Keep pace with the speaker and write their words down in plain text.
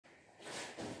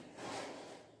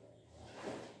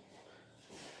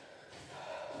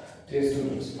Dear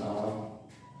students,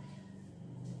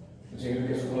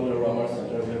 যেহেতু স্কুলৰ আমাৰ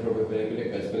চেণ্টাৰবিলাক বেলেগ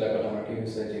বেচবিলাকত আমাৰ কি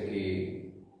হৈছে যে কি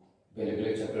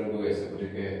বেলেগ চেপ্টাৰ গৈ আছে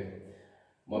গতিকে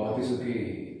মই ভাবিছোঁ কি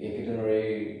এইকেইদিনৰ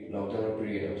এই লকডাউনৰ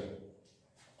পিৰিয়ডত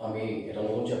আমি এটা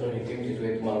নতুন চেপ্টাৰ শিকিম যিটোৱে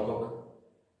তোমালোকক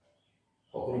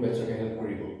সকলো বেচকে হেল্প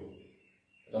কৰিব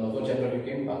এটা নতুন চেপ্টাৰ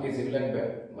শিকিম বাকী যিবিলাক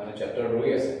মানে চেপ্টাৰ ৰৈ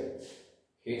আছে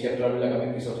সেই চেপ্টাৰবিলাক আমি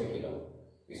পিছত শিকি ল'ম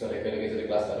পিছত একেলগে যদি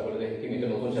ক্লাছ ষ্টাৰ্ট কৰিবলৈ শিকিম এটা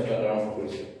নতুন চেপ্টাৰ আৰম্ভ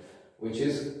কৰিছোঁ which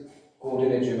is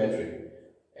Co-ordinate Geometry.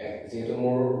 যেহেতু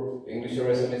মোৰ ইংলিছৰ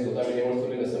এছএমএছ দুটা মিডিয়ামৰ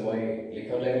ষ্টুডেণ্ট আছে মই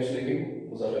লিখাওঁতে ইংলিছ লিখিম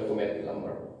বুজাওঁতে অসমীয়াত লিখাম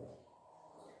বাৰু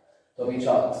তো আমি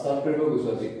ষ্টাৰ্ট কৰিব গৈছোঁ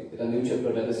আজি এটা new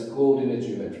chapter that is Co-ordinate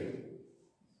Geometry.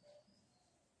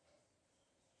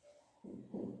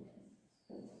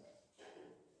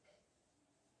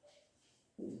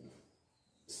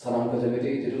 স্থানাংক জ্যামিতি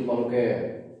যেটো তোমালোকে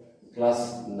ক্লাছ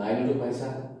 9 পাইছা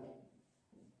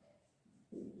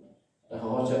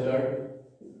সহজ চেপ্টাৰ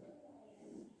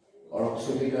আৰু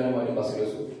ছুটিৰ কাৰণে মই বাছি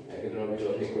লৈছোঁ একেদৰে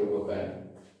ভিতৰত ঠিক কৰিবৰ কাৰণে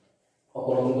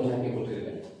সকলো কথা কি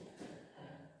কৰিলে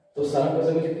তো স্থানাংক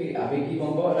জ্যামিতি কি আমি কি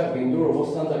গম পাওঁ এটা বিন্দুৰ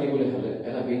অৱস্থান জানিবলৈ হ'লে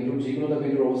এটা বিন্দুৰ যিকোনো এটা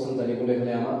বিন্দুৰ অৱস্থান জানিবলৈ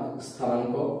হ'লে আমাক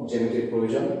স্থানাংক জ্যামিতিৰ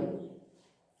প্ৰয়োজন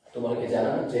তোমালোকে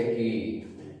জানা যে কি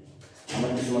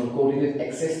আমাৰ কিছুমান কোঅৰ্ডিনেট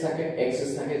এক্সেস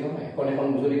থাকে নহয় এখন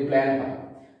যদি প্ল্যান হয়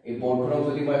এই বৰ্ডখনক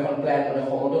যদি মই এখন প্ল্যান মানে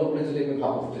সমতল বুলি যদি আমি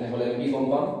ভাবো তেনেহ'লে কি গম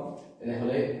পাম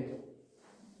তেনেহ'লে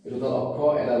দুটা অক্ষ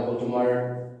এটা হ'ল তোমাৰ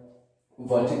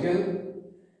ভাৰ্টিকেল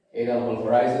এটা হ'ল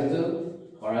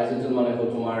হৰাইজন্টেল মানে হ'ল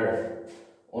তোমাৰ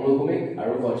অনুভূমিক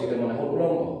আৰু ভাৰ্টিকেল মানে হ'ল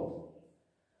উলম্ব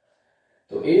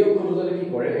তো এই অক্ষটো যদি কি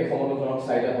কৰে এই সমতলখনক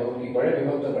চাৰিটা ভাগত কি কৰে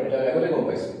বিভক্ত কৰে এটা আগতে গম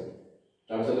পাইছো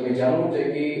তাৰপিছত আমি জানো যে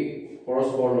কি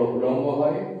পৰস্পৰ উলম্ব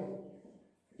হয়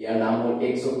ইয়াৰ নাম হ'ল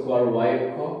x অক্ষ আৰু y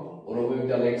অক্ষ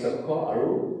অনুভূমিকডাল x অক্ষ আৰু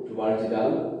তোমাৰ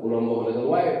যিডাল উলম্ব হ'লে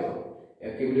y অক্ষ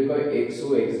কি বুলি কয় x ও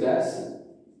x ড্যাশ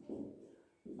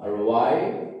আৰু y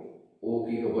ও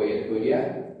কি হ'ব এটা কৈ দিয়া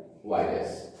y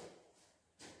ড্যাশ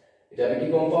এটা আমি কি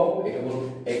গম পাওঁ এটা হ'ল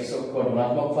x অক্ষ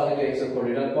ধনাত্মক ফালে x অক্ষ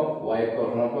ঋণাত্মক y অক্ষ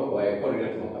ধনাত্মক y অক্ষ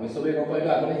ঋণাত্মক আমি সবেই গম পাওঁ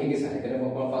এটা আগতে শিকিছা এখানে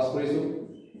মই পাস কৰিছো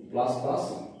plus plus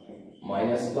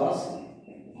minus plus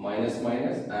minus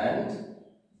minus and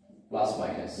plus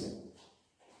minus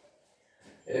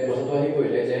এটা কথাটো আহি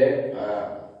পৰিলে যে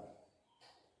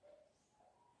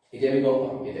এতিয়া আমি গম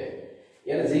পাম এতিয়া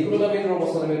ইয়াতে যিকোনো এটা বিন্দুৰ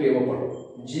অৱস্থান আমি উলিয়াব পাৰোঁ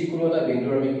যিকোনো এটা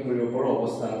বিন্দুৰ আমি কি কৰিব পাৰোঁ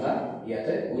অৱস্থান এটা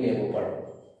ইয়াতে উলিয়াব পাৰোঁ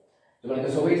তোমালোকে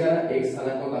সবেই জানা x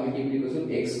স্থানাংকক আমি কি বুলি কৈছো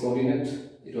x কোঅৰ্ডিনেট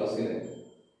যেটো আছিলে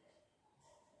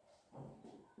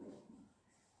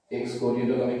x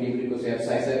কোঅৰ্ডিনেটক আমি কি বুলি কৈছো ইয়াত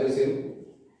চাই কৈছিল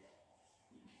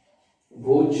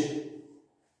ভুজ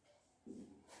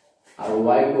আৰু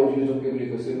y কোঅৰ্ডিনেটক কি বুলি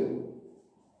কৈছিল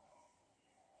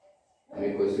আমি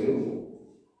কৈছিল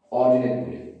অৰ্ডিনেট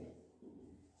বুলি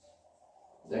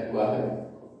দেখুৱা হয়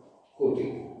কোটি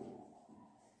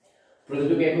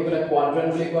প্ৰতিটোকে একোটা কোৱাড্ৰেন্ট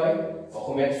বুলি কয়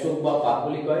অসমীয়াত চুক বা পাক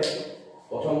বুলি কয়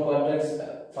প্ৰথম কোৱাড্ৰেন্ট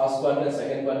ফাৰ্স্ট কোৱাড্ৰেন্ট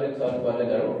সেকেন্ড কোৱাড্ৰেন্ট থাৰ্ড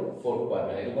কোৱাড্ৰেন্ট আৰু ফৰ্থ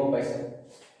কোৱাড্ৰেন্ট এটো গম পাইছে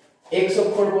x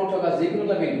অক্ষৰ ওপৰত থকা যিকোনো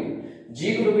এটা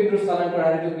বিন্দুৰ স্থানাংক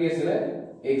আৰটো কি আছিল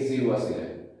x0 আছিল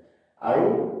আৰু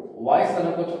y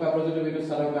স্থানাংক থকা প্ৰতিটো বিন্দুৰ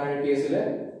স্থানাংক কি আছিল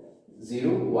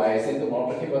 0 y আছিল তো মনত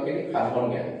ৰাখিবা কি সাধাৰণ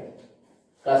জ্ঞান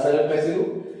ক্লাছ 7 পাইছিলো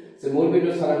যে মূল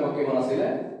বিন্দুৰ স্থানাংক কিমান আছিল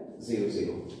 0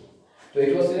 0 তো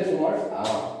এটো আছিল তোমাৰ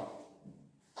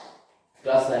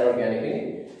ক্লাছ 9 ৰ জ্ঞান কি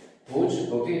ভুজ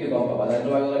গতি এটো গম পাবা জানো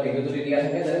আগলা বিন্দু যদি দিয়া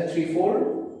থাকে তাহলে 3 4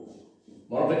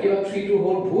 মনত ৰাখিবা 3 2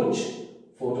 হ'ল ভুজ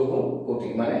 4 2 হ'ল গতি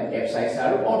মানে f সাইজ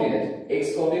আৰু অৰ্ডিনেট x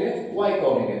কোঅৰ্ডিনেট y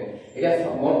কোঅৰ্ডিনেট এটা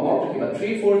মনত ৰাখিবা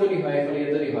 3 4 যদি হয় এফালে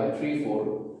যদি হয় 3 4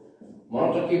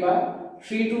 মনত ৰাখিবা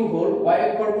 3 2 হ'ল y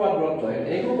অক্ষৰ পৰা দূৰত্ব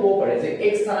এনেকৈ ক'ব পাৰে যে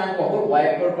x স্থানাংক হ'ল y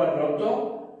অক্ষৰ পৰা দূৰত্ব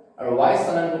আৰু y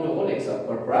স্থানাংকটো হ'ল x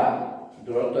অক্ষৰ পৰা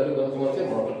দূৰত্ব এইটো তোমালোকে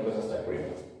মনত ৰাখিব চেষ্টা কৰিবা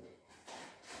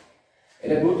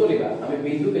এটা গুৰুত্ব দিবা আমি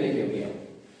বিন্দু কেনেকৈ উলিয়াম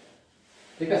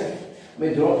ঠিক আছে আমি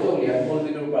দূৰত্ব উলিয়াম মূল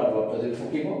বিন্দুৰ পৰা দূৰত্ব যদি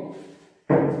থাকিব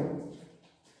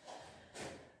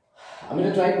আমি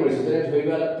ট্ৰাই কৰিছো যে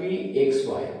ধৰিবা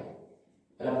pxy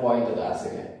এটা পয়েন্ট এটা আছে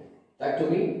তাক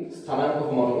তুমি স্থানাংক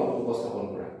সমতলত উপস্থাপন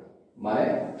কৰা মানে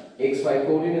xy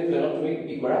কোঅৰ্ডিনেট প্লেনত তুমি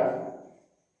কি কৰা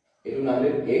এটো নাম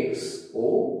দিলে x o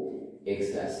x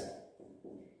dash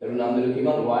এটো নাম দিলে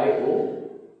কিমান y o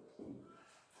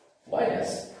y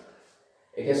dash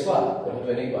এতিয়া চোৱা কথাটো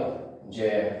এনেকুৱা যে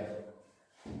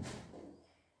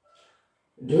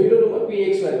ধৰিলো তোমাৰ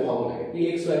pxy ভাব লাগে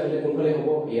pxy হলে কোনফালে হ'ব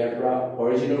ইয়াৰ পৰা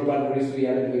অৰিজিনৰ পৰা ধৰিছো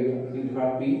ইয়ালে ধৰিলো ধৰা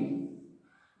p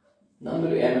নাম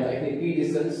দিলে m এটা এখিনি p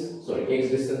ডিসটেন্স সৰি x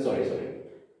ডিসটেন্স সৰি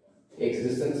x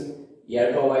ডিসটেন্স ইয়াৰ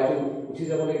পৰা y টো উঠি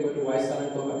যাব লাগিব to y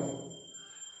স্থানাংক হয়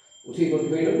উঠি গৈ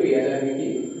ধৰিলো ইয়াতে আমি কি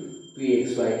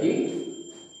pxy কি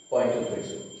পইণ্ট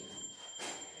ধৰিছো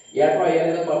ইয়াৰ পৰা ইয়াৰ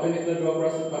এটা পাৰপেন্ডিকুলাৰ ড্ৰ কৰা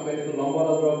আছে পাৰপেন্ডিকুলাৰ লম্ব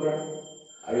এটা ড্ৰ কৰা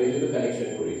আৰু এইটো কানেকচন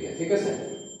কৰি দিয়া ঠিক আছে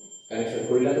কানেকচন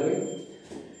কৰিলা তুমি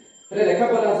এটা দেখা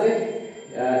পালা যে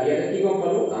ইয়াতে কি গম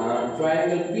পালো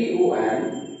triangle POM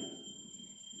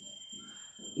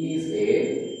is a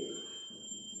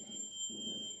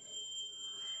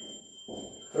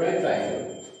right triangle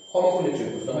সমকোণী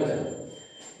ত্ৰিভুজ নহয় জানো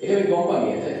এটা আমি গম পাম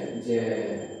ইয়াতে যে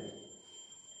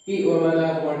POM এটা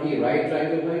তোমাৰ কি right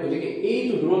triangle হয় গতিকে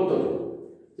এইটো দূৰত্বটো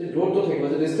যে দূৰত্ব থাকিব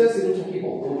যে ডিসটেন্স ইনু থাকিব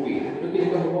OP এটো কি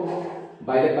লিখা হ'ব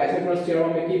by the Pythagoras theorem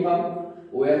আমি কি পাম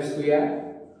OM square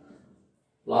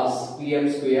plus PM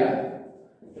square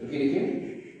এটো কি লিখিম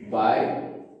by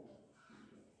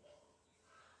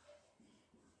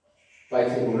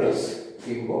Pythagoras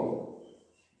কি হ'ব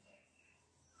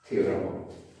theorem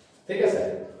ঠিক আছে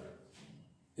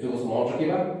এটো was মনত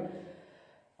ৰাখিবা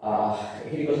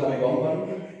এই কথা আমি গম পাম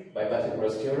by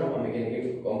Pythagoras theorem আমি কেনেকৈ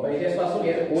গম পাই এতিয়া ফাৰ্স্ট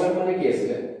ইয়াতে OM মানে কি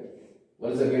আছিল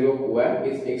what is the value of OM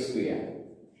is x square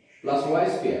plus y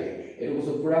square এটো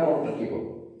বস্তু পুৰা মনত ৰাখিব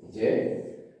যে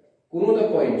কোনো এটা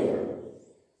পইণ্টৰ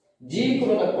জি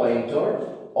কোনো এটা পইণ্টৰ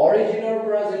অৰিজিনৰ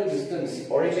পৰা যে ডিসটেন্স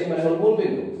অৰিজিন মানে হল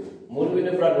মূল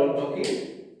বিন্দুৰ পৰা দূৰত্ব কি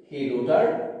সেই দুটাৰ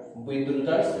বিন্দু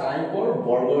দুটাৰ স্থানাঙ্কৰ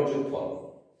বৰ্গৰ যোগফল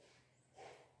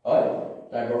হয়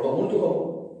তাৰ বৰ্গমূলটো হ'ব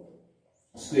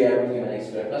স্কয়াৰ ৰুট মানে x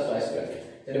square plus y square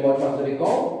তেনে মই তোমাক যদি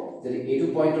কওঁ যদি এইটো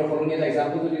পইণ্টৰ সলনি এটা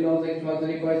এক্সাম্পল যদি লওঁ যে তোমাক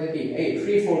যদি কয় যে কি এই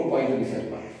 3 4 পইণ্ট দিছে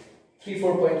তোমাক 3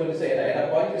 4 পইণ্ট দিছে এটা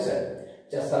পইণ্ট দিছে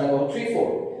জাস্ট স্থানাঙ্ক 3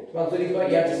 4 তোমাক যদি কয়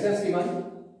ইয়াৰ ডিসটেন্স কিমান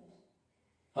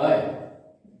হয়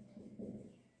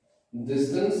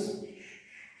distance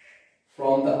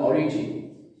from the origin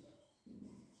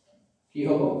কি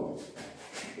হ'ব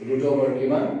root over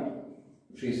কিমান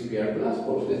 3 square plus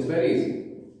 4 so it's very easy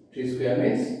 3 square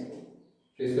means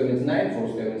 9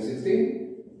 4 square means 16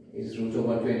 is root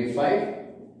over 25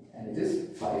 and it is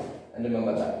 5 and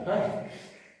remember that huh?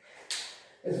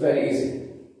 It's very easy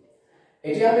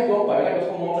এতিয়া আমি গম পাই এটা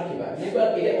কথা মনত ৰাখিবা নিবা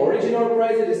এই অৰিজিনৰ পৰা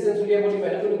যে ডিসটেন্স উলিয়াব দিবা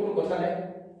এটা কোনো কথা নাই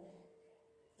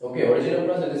ওকে অৰিজিনৰ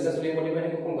পৰা যে ডিসটেন্স উলিয়াব দিবা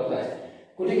এটা কোনো কথা নাই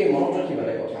গতিকে মনত ৰাখিবা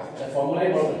এটা কথা এটা ফৰ্মুলাই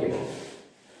মনত ৰাখিব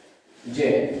যে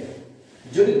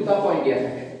যদি দুটা পইণ্ট দিয়া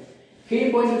থাকে সেই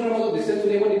পইণ্ট দুটাৰ মাজত ডিসটেন্স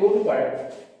উলিয়াব দিবটো পাৰে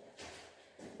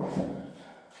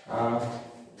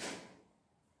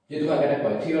যে তোমাক এটা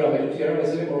কয় থিওৰাম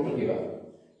হিচাপে মনত ৰাখিবা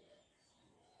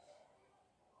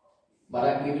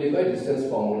বাৰা কি বুলি কয় ডিসটেন্স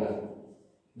ফৰ্মুলা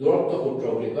দূৰত্ব সূত্ৰ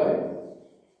বুলি কয়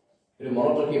এটো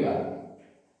মনত ৰাখিবা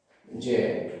যে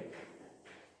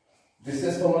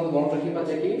ডিসটেন্স ফৰ্মুলা মনত ৰাখিবা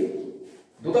যে কি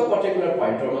দুটা পাৰ্টিকুলাৰ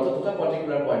পইণ্টৰ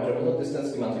মাজত ডিসটেন্স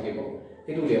কিমান থাকিব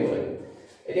সেইটো উলিয়াব লাগিব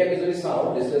এতিয়া আমি যদি চাও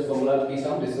ডিসটেন্স ফৰ্মুলা কি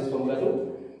চাম distance ফৰ্মুলাটো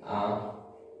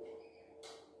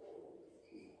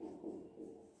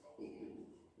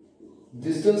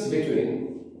distance between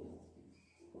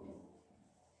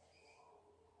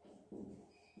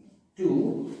two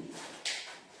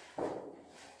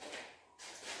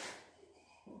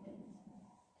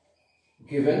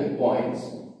given points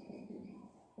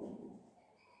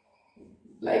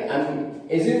like I'm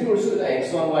assuming to the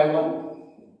x1 y1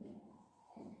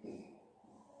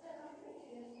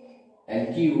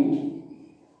 and q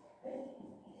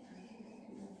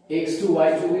x2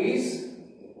 y2 is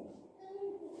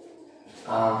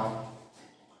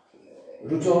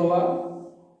root over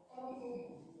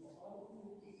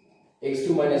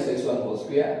x2 minus x1 whole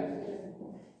square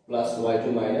plus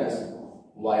y2 minus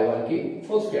y1 key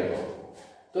whole square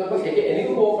तो अपन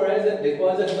এনেকৈ ক'ব পাৰে যে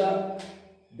দেখুৱা যে এটা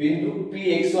বিন্দু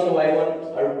px1 y1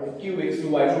 আৰু qx2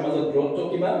 y2 মাজত দূৰত্ব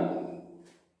কিমান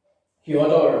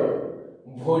হিহঁতৰ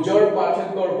ভুজৰ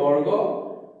পাৰ্থক্যৰ বৰ্গ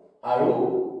আৰু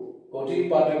কোটিৰ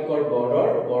পাৰ্থক্যৰ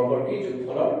বৰ্গৰ কি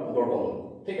যোগফলৰ বৰ্গমূল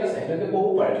ঠিক আছে এটাকে ক'ব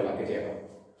পাৰে তোমাক কেতিয়াবা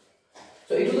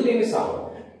সো এইটো যদি আমি চাওঁ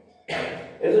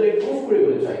এটো যদি প্ৰুফ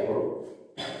কৰিবলৈ ট্ৰাই কৰো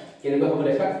কেনেকৈ হ'ব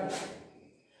দেখা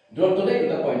দূৰত্ব দেই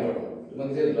দুটা পইণ্টৰ তোমাক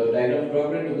যে ডায়াগ্ৰাম ড্ৰ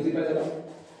কৰি তুমি বুজি পাই যাবা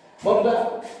মই এটা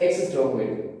এক্সিস ড্ৰ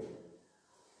কৰিম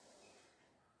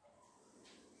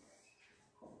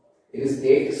it is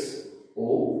x o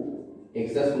x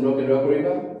Das সুন্দৰকৈ ড্ৰ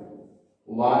কৰিবা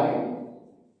y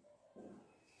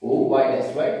o y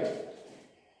dash right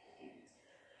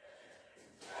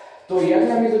তো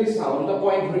ইয়াতে আমি যদি সাউন্ডটা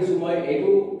পয়েন্ট ধৰিছো মই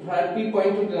এটো ধৰা p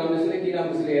পয়েন্টটো নাম দিছিলে কি নাম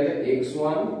দিছিলে ইয়াতে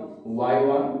x1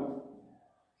 y1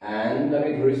 and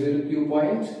আমি ধৰিছো q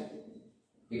point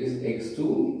it is x2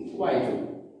 y2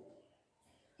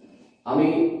 আমি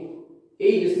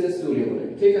এই ডিসটেন্স টো উলিয়াব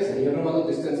লাগে ঠিক আছে ইহঁতৰ মাজত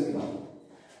ডিসটেন্স কিমান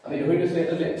আমি ধৰি দিছো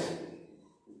এটা late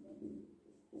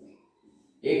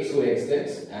x o x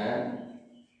dash and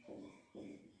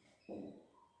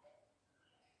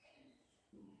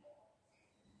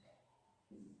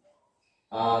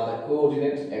the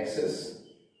coordinate axis.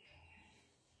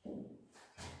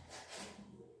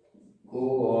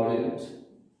 Coordinate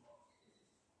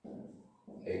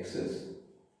axis.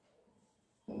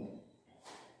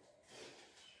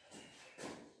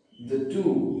 The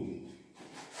two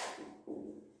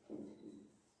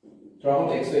from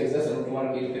x to axis and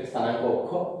tomar ki sthananko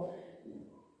অক্ষ,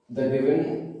 the given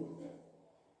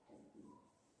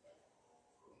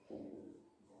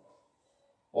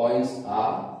points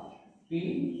are P,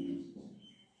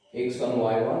 x1,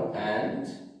 y1 and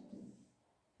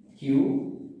Q,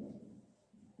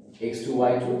 x2,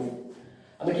 y2.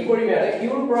 আমি কি কৰিম ইয়াতে Q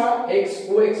ৰ পৰা x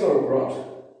OX ৰ ওপৰত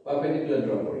perpendicular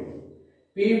draw কৰিম,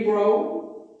 P ৰ পৰা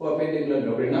perpendicular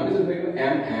draw কৰিম, নাম দিছো ভাবিব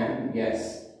M M, yes,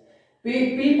 P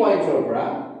point ৰ পৰা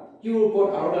Q ৰ ওপৰত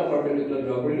আৰু এটা perpendicular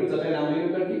draw কৰিলো, যাতে নাম লিখো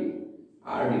কি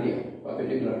R দি দিও,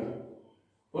 perpendicular,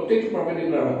 প্ৰত্যেকটো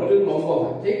perpendicular হয়, প্ৰত্যেকটো লম্ব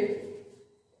হয়, ঠিক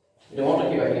এটা মত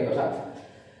ৰাখিবা এই কথা।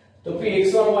 তো P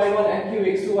x1 y1 and Q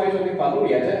x2 y2 আমি পালো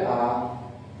ইয়াতে,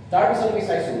 তাৰ পিছত আমি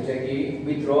চাইছো যে কি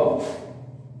we draw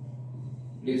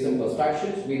did some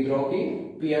constructions, we draw ki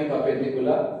PM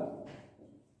perpendicular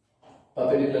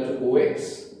to OX,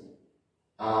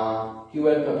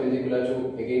 QN perpendicular to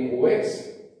again OX,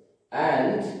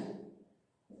 and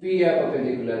PR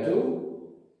perpendicular to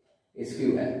is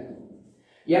QN.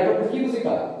 ইয়াৰ পৰা কি বুজি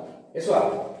পালা? এসোৱা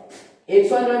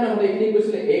x1 ৰ নহলে এখিনি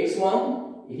গৈছিলে x1,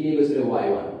 এখিনি গৈছিলে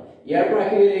y1, ইয়াৰ পৰা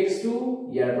এখিনি x2,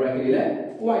 ইয়াৰ পৰা এখিনি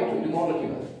y2, এইটো মনত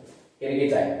ৰাখিবা কেনেকৈ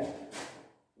যায়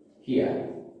here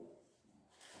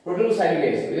টোটাল সাইড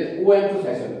গেছে OM2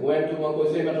 চাইছো, OM2 মই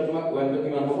কৈছো এবাৰ তোমাক OM2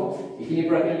 কিমান হ'ব, এখিনি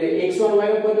পৰা এখিনি x1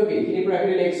 y1 কত কি, এখিনি পৰা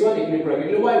এখিনি x1, এখিনি পৰা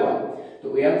এখিনি y1, তো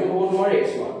OM2 হ'ব তোমাৰ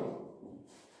x1,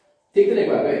 ঠিক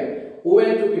তেনেকৈ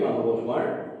OM2 কিমান হ'ব তোমাৰ,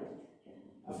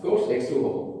 of course x2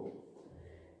 হ'ব,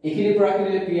 এখিনি পৰা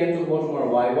এখিনি PM2 হ'ব তোমাৰ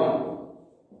y1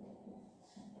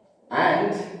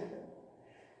 and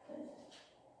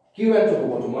QM2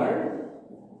 হ'ব তোমাৰ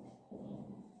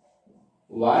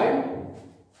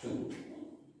y2,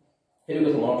 সেইটো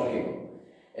কথা মনত ৰাখিব।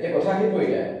 এটা কথা কি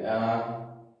কইলা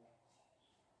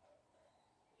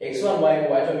x1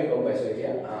 y2 আমি গম পাইছো,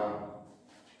 এতিয়া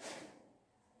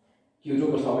q2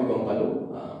 কথা আমি গম পালো,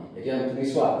 এতিয়া তুমি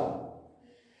চোৱা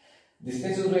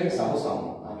ডিসটেন্স যদি আমি চাও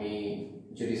আমি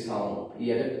যদি চাও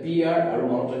ইয়াতে PR আৰু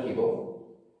মনত ৰাখিব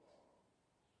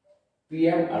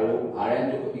PM আৰু RN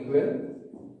টু ইকুৱেল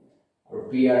আৰু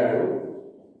PR আৰু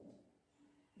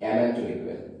MN টু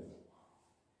ইকুৱেল,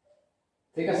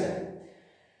 ঠিক আছে।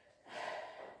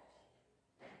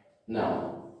 Now,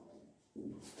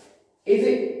 is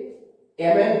it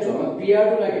MN to PR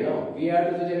to like no? PR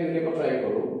to the general try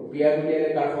koro. PR to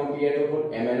the car from PR to put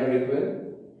MN or equal.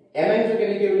 MN to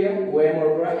get William, OM or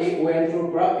pra, OM to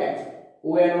pra,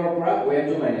 ON or pra, OM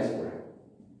to minus pra.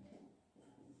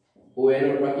 ON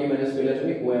or pra minus filler to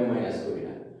me, OM minus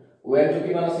filler. OM to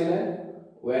keep on a silla,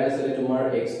 ON is to mar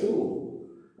x2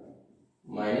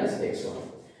 minus x1.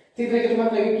 Think like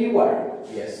a QR.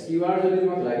 Yes, QR to the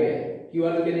like a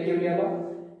QR to get a Kiwiaba.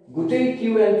 Good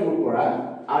QN to Pura,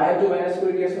 RN to minus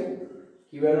Quirias,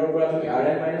 QN or Pura to me,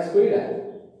 RN minus Quira.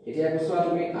 It has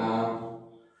to me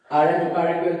RN to R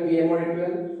equal, PM or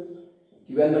equal,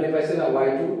 QN manifested a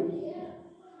Y2,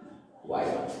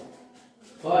 Y1.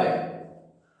 Why?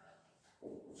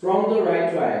 From the right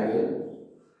triangle,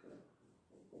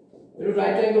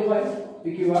 right triangle 5,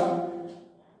 PQR,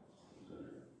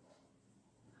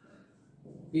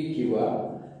 PQR,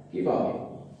 keep on me.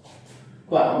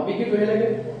 Well, PQ to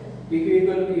PQ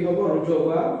equal to root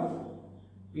over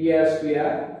PR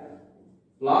square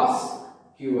plus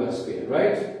QR square,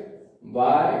 right?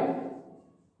 By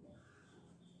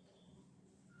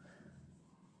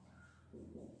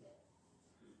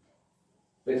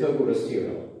Pythagoras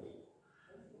theorem.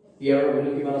 PR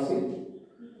value ki manasi?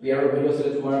 PR value is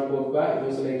tomorrow put by it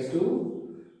was x2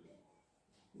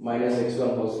 minus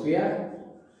x1 whole square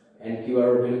and QR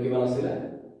value ki manasi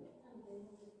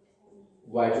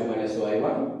y2 minus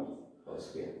y1 whole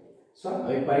square. So,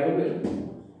 I pi to it.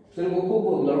 So, we go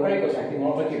to the right question. I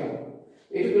want to keep it.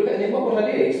 It will be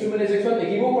x2 minus x1,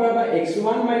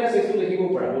 x1 minus x2,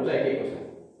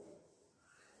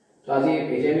 so, as the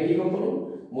HME keep on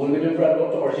multiple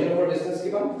product original over distance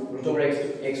keep on root over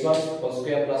x1 whole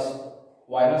square plus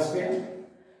y1 square.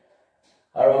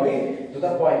 Or only to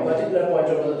the point, particular point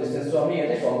of the distance, so only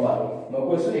at a compound. No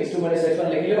question x2 minus x1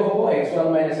 x1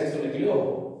 minus x2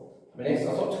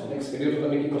 next video to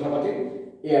make it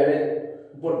here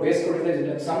but base coordinate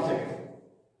is something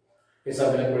is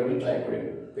a very try for it.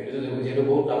 It is a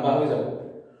boat number.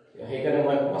 He can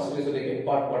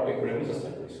part take